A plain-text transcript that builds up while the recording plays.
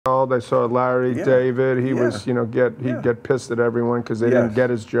I saw Larry David. He was, you know, he'd get pissed at everyone because they didn't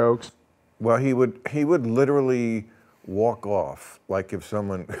get his jokes. Well, he would literally walk off like if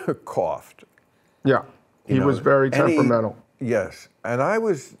someone coughed. Yeah, he was very temperamental. Yes, and I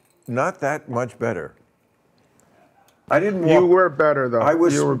was not that much better. I didn't. You were better though. I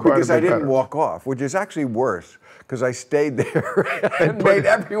was, you were quite because a bit I didn't better. walk off, which is actually worse because I stayed there and made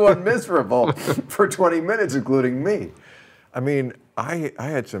everyone miserable for 20 minutes, including me. I mean, I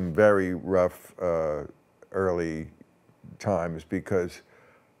had some very rough early times because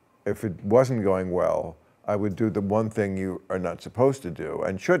if it wasn't going well, I would do the one thing you are not supposed to do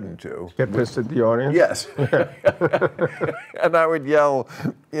and shouldn't do. Get pissed at the audience? Yes. And I would yell,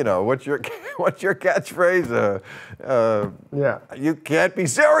 you know, what's your catchphrase? Yeah. You can't be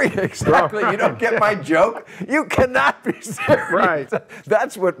serious. Exactly. You don't get my joke. You cannot be serious. Right.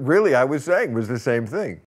 That's what really I was saying was the same thing.